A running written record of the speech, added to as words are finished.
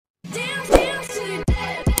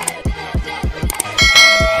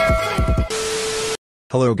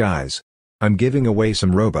Hello guys. I'm giving away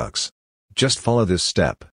some Robux. Just follow this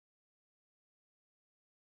step.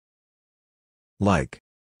 Like,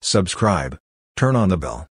 subscribe, turn on the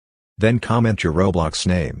bell. Then comment your Roblox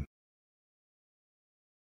name.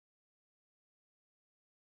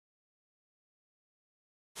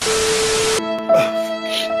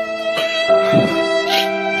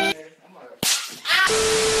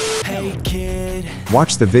 Hey kid,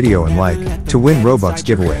 Watch the video and like to win Robux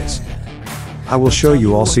giveaways. I will show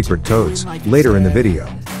you all secret codes later in the video.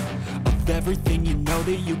 of everything you know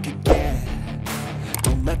that you could get.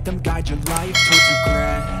 Don't let them guide your life towards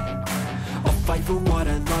regret. I'll fight for what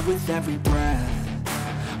I love with every breath.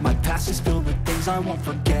 My past is filled with things I won't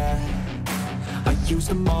forget. I use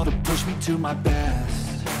them all to push me to my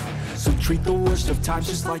best. So treat the worst of times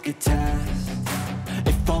just like a test.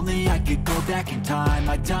 If only I could go back in time,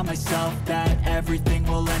 I'd tell myself that everything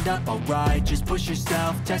will end up alright. Just push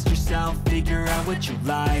yourself, test yourself, figure out what you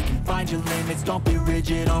like, and find your limits, don't be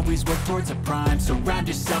rigid, always work towards a prime. Surround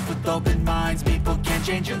yourself with open minds, people can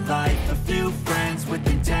change your life. A few friends with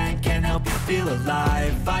intent can help you feel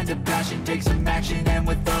alive. Find a passion, take some action, and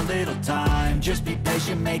with a little time, just be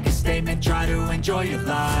patient, make a statement, try to enjoy your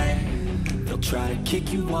life. They'll try to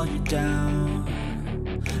kick you while you're down.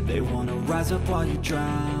 They wanna rise up while you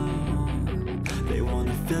drown. They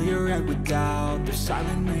wanna fill your head with doubt. They're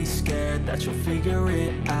silently scared that you'll figure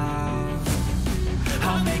it out.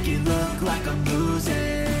 I'll make it look like I'm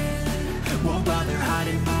losing, won't bother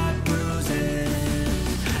hiding my bruises.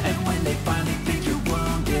 And when they finally think you're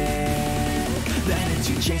wounded, then it's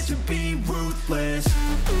your chance to be ruthless.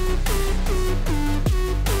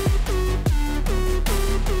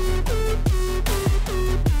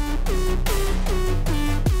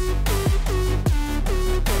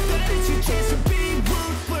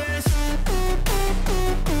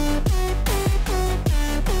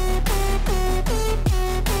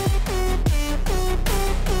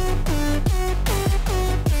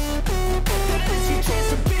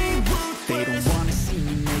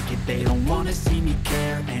 They don't wanna see me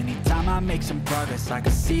care. Anytime I make some progress, I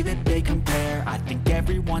can see that they compare. I think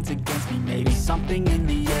everyone's against me, maybe something in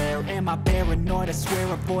the air. Am I paranoid? I swear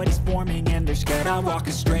a void is forming and they're scared. I walk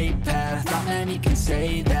a straight path, not many can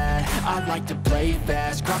say that. I like to play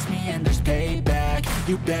fast, cross me and there's payback.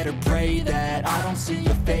 You better pray that I don't see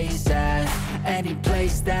your face at any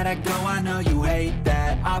place that I go. I know you hate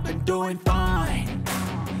that. I've been doing fine,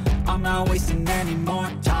 I'm not wasting any more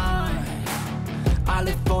time. I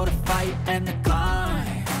live for the fight and the climb,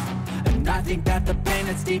 and I think that the pain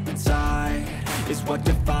that's deep inside is what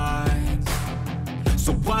defines.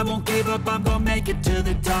 So I won't give up, I'm gonna make it to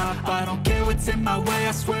the top. I don't care what's in my way,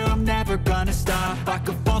 I swear I'm never gonna stop. I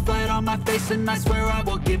could fall flat on my face and I swear I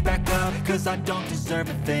will get back up, cause I don't deserve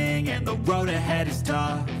a thing and the road ahead is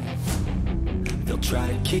tough. They'll try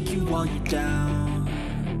to kick you while you're down.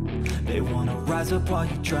 They wanna rise up while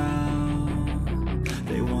you drown.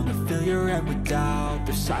 They wanna fill your head with doubt.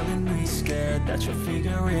 They're silently scared that you'll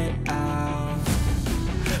figure it out.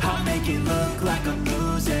 I'll make it look like I'm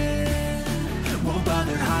losing, won't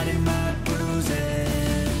bother hiding my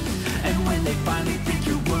bruises. And when they finally think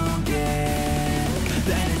you're wounded,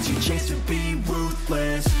 then it's your chance to be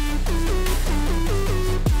ruthless.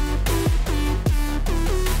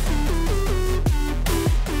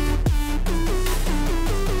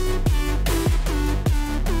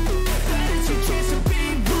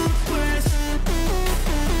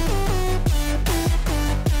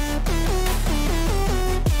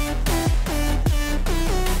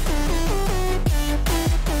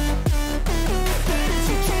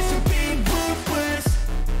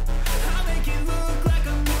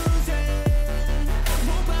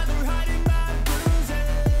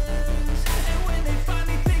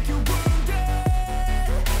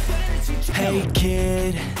 Hey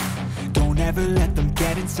kid, don't ever let them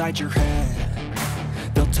get inside your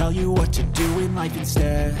head. They'll tell you what to do in life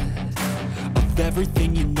instead of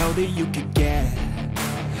everything you know that you could get.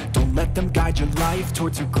 Don't let them guide your life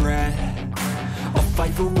towards regret. I'll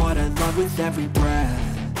fight for what I love with every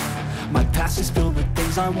breath. My past is filled with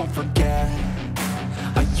things I won't forget.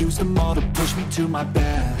 I use them all to push me to my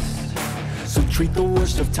best. So treat the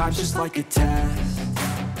worst of times just like a test.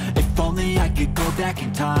 If only I could go back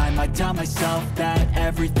in time, I'd tell myself that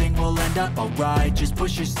everything will end up alright. Just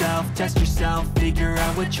push yourself, test yourself, figure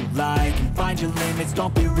out what you like, and find your limits,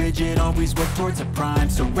 don't be rigid, always work towards a prime.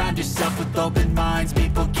 Surround yourself with open minds,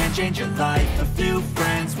 people can change your life. A few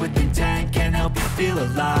friends with intent can help you feel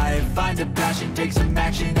alive. Find a passion, take some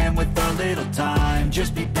action, and with a little time,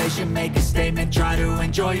 just be patient, make a statement, try to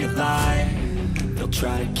enjoy your life. They'll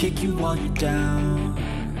try to kick you while you're down.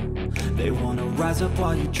 They wanna rise up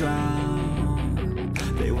while you drown.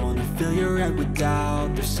 fill your head with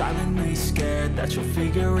doubt. They're silently scared that you'll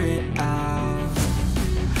figure it out.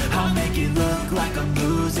 I'll make it look like I'm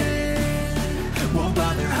losing, won't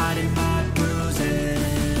bother hiding my bruises.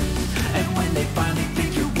 And when they finally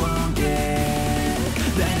think you're wounded,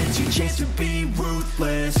 then it's your chance to be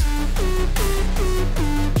ruthless.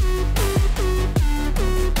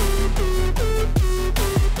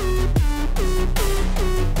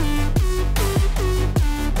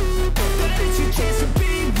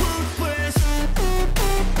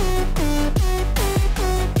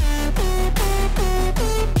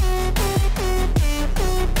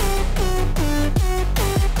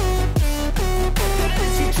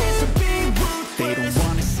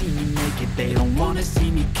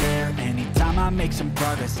 Make some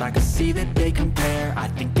progress, I can see that they compare. I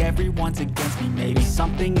think everyone's against me, maybe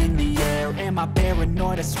something in the air. Am I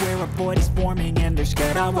paranoid? I swear a void is forming and they're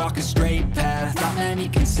scared. I walk a straight path, not many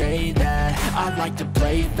can say that. I like to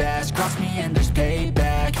play fast, cross me and there's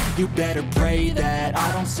payback. You better pray that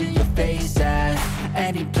I don't see your face at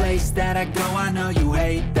any place that I go. I know you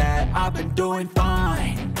hate that. I've been doing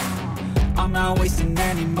fine, I'm not wasting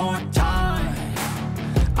any more time.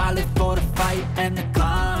 I live for the fight and the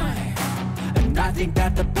climb, and I think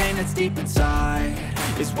that the pain that's deep inside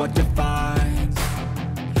is what defines.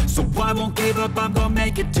 So I won't give up, I'm gonna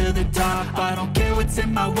make it to the top. I don't care what's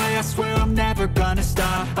in my way, I swear I'm never gonna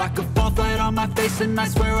stop. I could fall flat on my face and I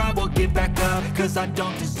swear I will get back up, cause I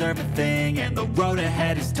don't deserve a thing and the road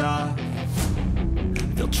ahead is tough.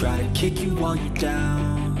 They'll try to kick you while you're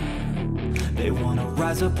down, they wanna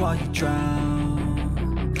rise up while you drown.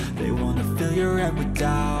 They wanna fill your head with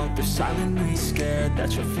doubt. They're silently scared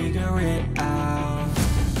that you'll figure it out.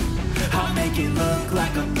 I'll make it look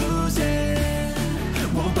like I'm losing,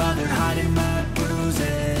 won't bother hiding my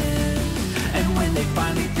bruises. And when they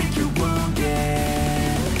finally think you're wounded,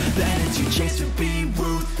 then it's your chance to be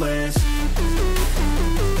ruthless.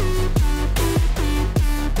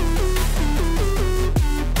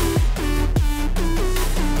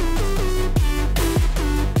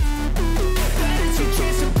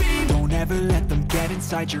 Never let them get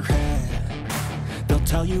inside your head. They'll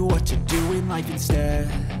tell you what to do in life instead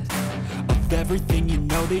of everything you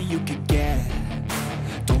know that you could get.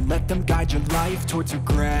 Don't let them guide your life towards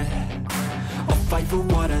regret. I'll fight for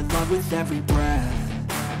what I love with every breath.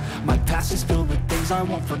 My past is filled with things I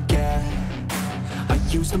won't forget. I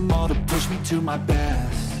use them all to push me to my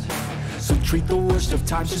best. So treat the worst of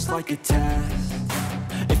times just like a test.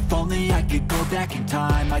 If only I could go back in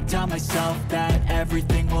time, I'd tell myself that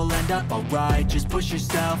everything will end up alright. Just push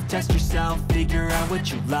yourself, test yourself, figure out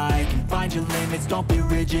what you like, and find your limits, don't be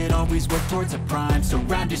rigid, always work towards a prime.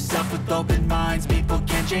 Surround yourself with open minds, people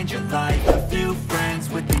can change your life. A few friends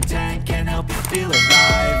with intent can help you feel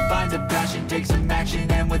alive. Find a passion, take some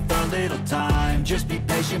action, and with a little time, just be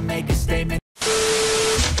patient, make a statement.